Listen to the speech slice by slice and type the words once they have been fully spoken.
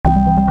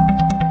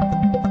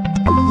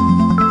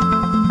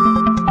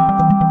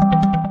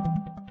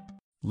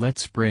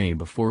Let's pray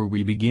before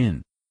we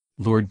begin.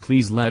 Lord,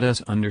 please let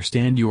us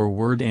understand your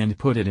word and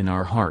put it in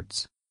our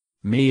hearts.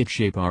 May it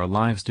shape our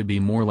lives to be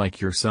more like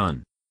your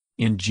Son.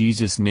 In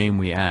Jesus' name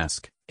we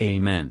ask,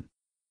 Amen.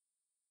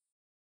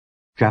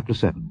 Chapter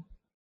 7.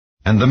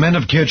 And the men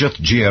of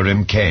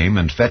Kirjath-jearim came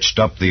and fetched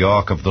up the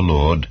ark of the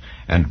Lord,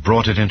 and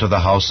brought it into the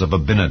house of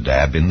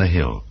Abinadab in the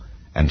hill,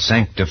 and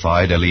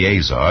sanctified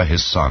Eleazar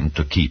his son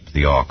to keep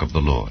the ark of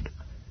the Lord.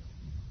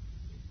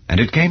 And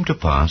it came to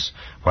pass,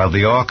 while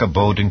the ark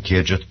abode in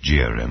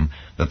Kirjath-jearim,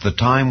 that the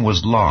time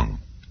was long,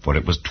 for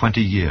it was 20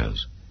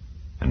 years.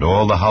 And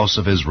all the house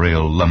of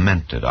Israel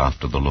lamented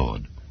after the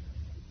Lord.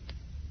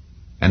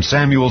 And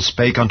Samuel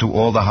spake unto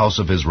all the house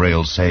of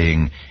Israel,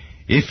 saying,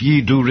 If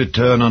ye do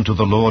return unto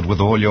the Lord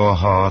with all your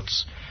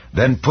hearts,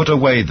 then put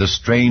away the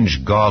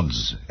strange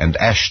gods and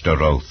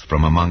Ashtaroth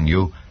from among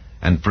you,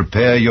 and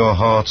prepare your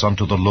hearts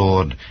unto the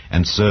Lord,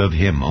 and serve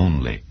him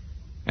only,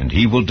 and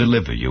he will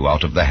deliver you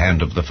out of the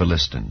hand of the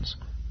Philistines.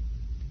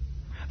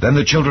 Then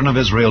the children of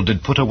Israel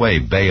did put away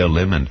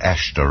Baalim and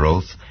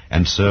Ashtaroth,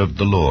 and served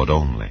the Lord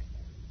only.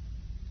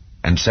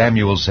 And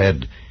Samuel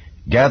said,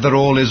 Gather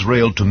all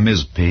Israel to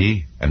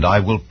Mizpeh, and I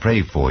will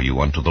pray for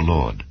you unto the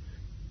Lord.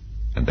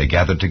 And they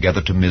gathered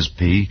together to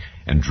Mizpeh,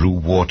 and drew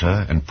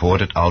water, and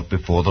poured it out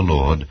before the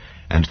Lord,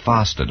 and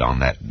fasted on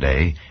that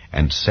day,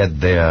 and said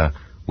there,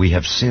 We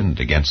have sinned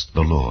against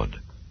the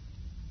Lord.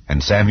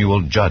 And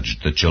Samuel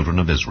judged the children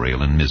of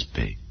Israel in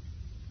Mizpeh.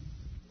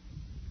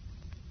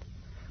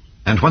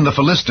 And when the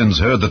Philistines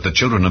heard that the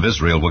children of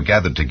Israel were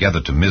gathered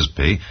together to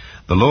Mizpeh,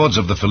 the lords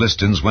of the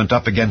Philistines went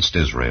up against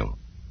Israel.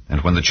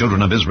 And when the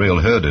children of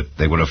Israel heard it,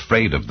 they were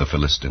afraid of the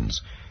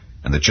Philistines.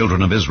 And the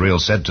children of Israel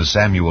said to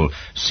Samuel,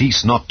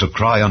 Cease not to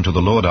cry unto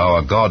the Lord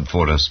our God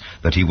for us,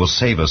 that he will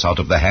save us out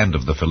of the hand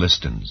of the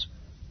Philistines.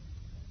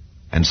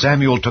 And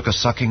Samuel took a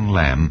sucking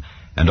lamb,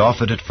 and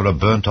offered it for a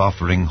burnt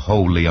offering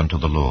wholly unto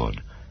the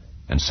Lord.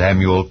 And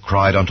Samuel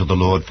cried unto the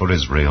Lord for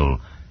Israel,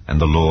 and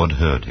the Lord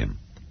heard him.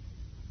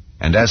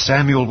 And as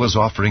Samuel was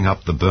offering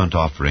up the burnt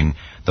offering,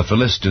 the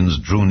Philistines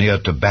drew near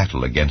to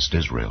battle against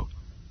Israel.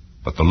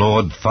 But the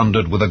Lord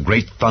thundered with a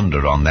great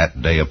thunder on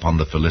that day upon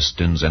the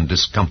Philistines, and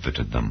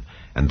discomfited them,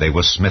 and they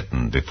were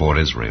smitten before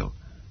Israel.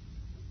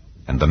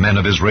 And the men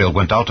of Israel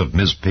went out of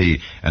Mizpeh,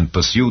 and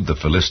pursued the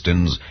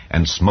Philistines,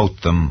 and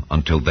smote them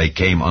until they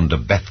came unto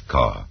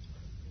Bethkar.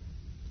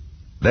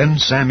 Then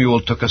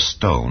Samuel took a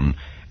stone,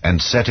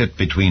 and set it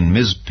between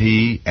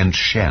Mizpeh and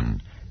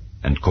Shen,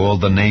 and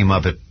called the name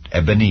of it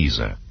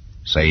Ebenezer,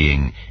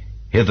 saying,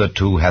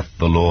 Hitherto hath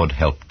the Lord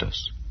helped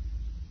us.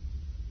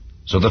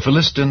 So the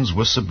Philistines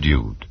were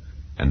subdued,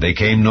 and they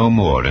came no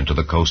more into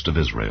the coast of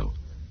Israel.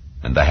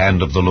 And the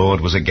hand of the Lord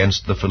was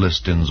against the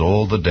Philistines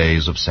all the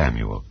days of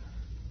Samuel.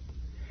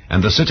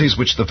 And the cities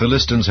which the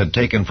Philistines had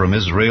taken from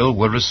Israel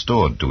were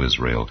restored to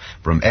Israel,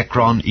 from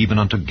Ekron even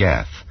unto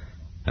Gath,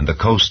 and the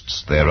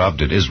coasts thereof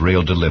did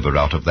Israel deliver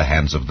out of the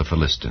hands of the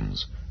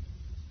Philistines.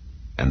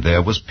 And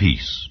there was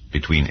peace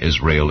between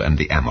Israel and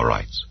the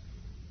Amorites.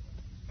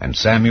 And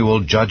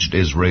Samuel judged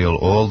Israel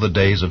all the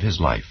days of his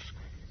life.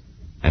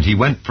 And he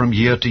went from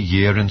year to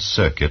year in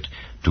circuit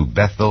to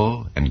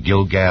Bethel and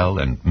Gilgal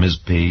and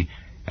Mizpeh,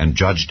 and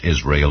judged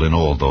Israel in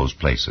all those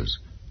places.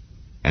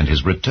 And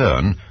his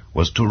return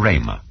was to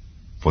Ramah,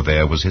 for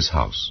there was his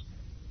house.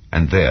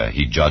 And there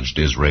he judged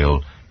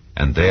Israel,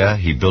 and there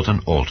he built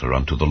an altar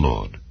unto the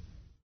Lord.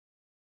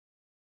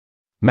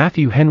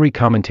 Matthew Henry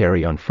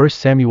Commentary on 1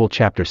 Samuel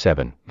chapter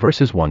 7,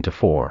 verses 1 to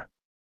 4.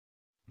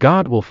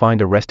 God will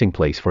find a resting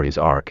place for his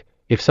ark.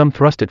 If some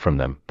thrust it from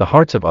them, the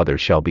hearts of others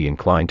shall be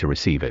inclined to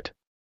receive it.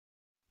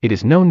 It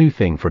is no new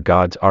thing for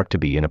God's ark to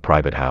be in a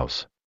private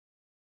house.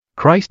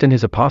 Christ and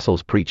his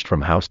apostles preached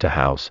from house to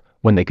house,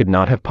 when they could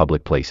not have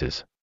public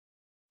places.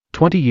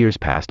 20 years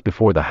passed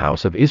before the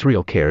house of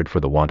Israel cared for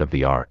the want of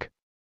the ark.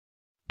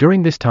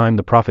 During this time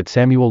the prophet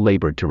Samuel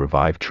labored to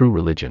revive true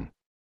religion.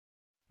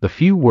 The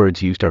few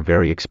words used are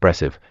very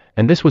expressive,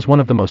 and this was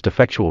one of the most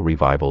effectual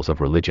revivals of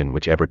religion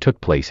which ever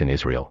took place in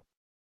Israel.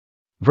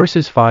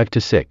 Verses 5 to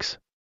 6.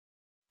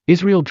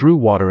 Israel drew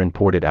water and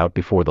poured it out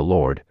before the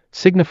Lord,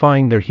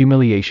 signifying their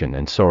humiliation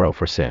and sorrow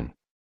for sin.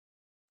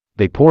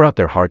 They pour out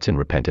their hearts in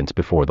repentance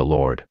before the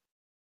Lord.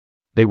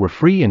 They were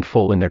free and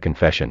full in their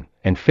confession,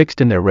 and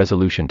fixed in their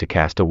resolution to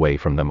cast away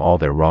from them all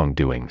their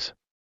wrongdoings.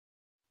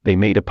 They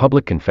made a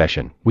public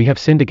confession, We have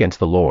sinned against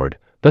the Lord,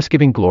 thus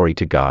giving glory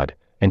to God,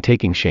 and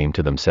taking shame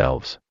to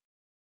themselves.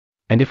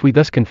 And if we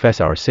thus confess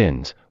our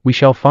sins, we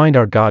shall find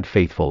our God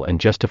faithful and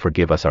just to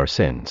forgive us our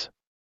sins.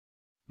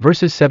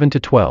 Verses 7 to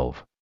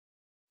 12.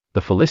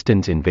 The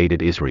Philistines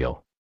invaded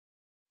Israel.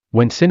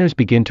 When sinners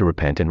begin to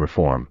repent and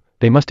reform,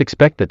 they must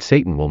expect that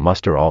Satan will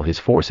muster all his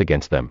force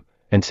against them,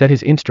 and set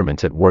his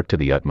instruments at work to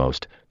the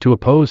utmost, to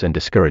oppose and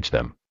discourage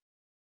them.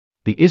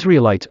 The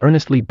Israelites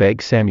earnestly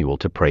begged Samuel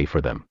to pray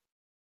for them.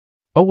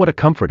 Oh, what a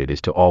comfort it is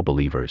to all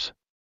believers,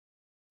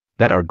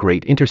 that our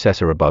great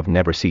intercessor above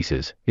never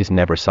ceases, is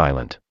never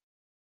silent.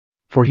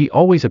 For he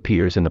always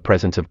appears in the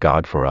presence of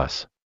God for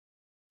us.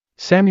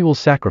 Samuel's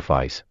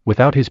sacrifice,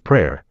 without his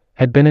prayer,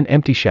 had been an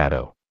empty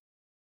shadow.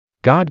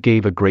 God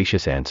gave a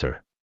gracious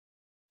answer.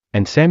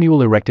 And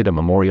Samuel erected a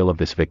memorial of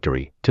this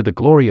victory, to the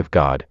glory of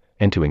God,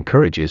 and to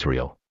encourage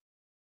Israel.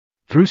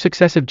 Through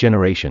successive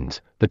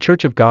generations, the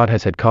Church of God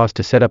has had cause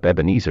to set up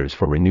Ebenezers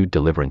for renewed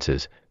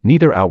deliverances.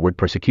 Neither outward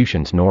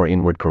persecutions nor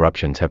inward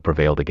corruptions have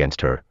prevailed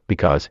against her,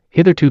 because,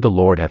 hitherto the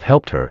Lord hath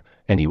helped her,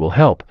 and he will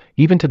help,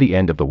 even to the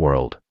end of the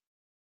world.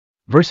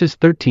 Verses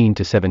 13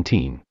 to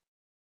 17.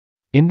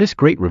 In this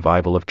great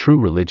revival of true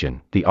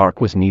religion, the ark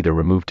was neither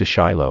removed to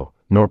Shiloh,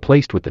 nor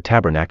placed with the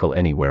tabernacle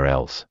anywhere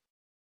else.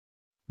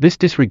 This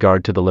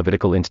disregard to the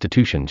Levitical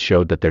institutions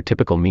showed that their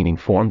typical meaning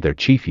formed their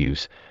chief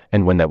use,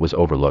 and when that was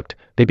overlooked,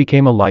 they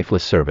became a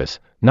lifeless service,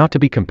 not to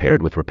be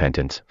compared with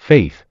repentance,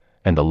 faith,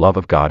 and the love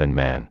of God and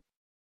man.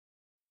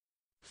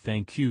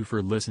 Thank you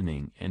for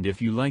listening, and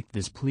if you liked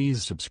this,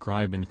 please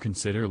subscribe and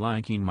consider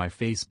liking my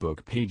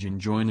Facebook page and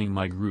joining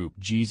my group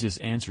Jesus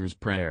Answers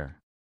Prayer.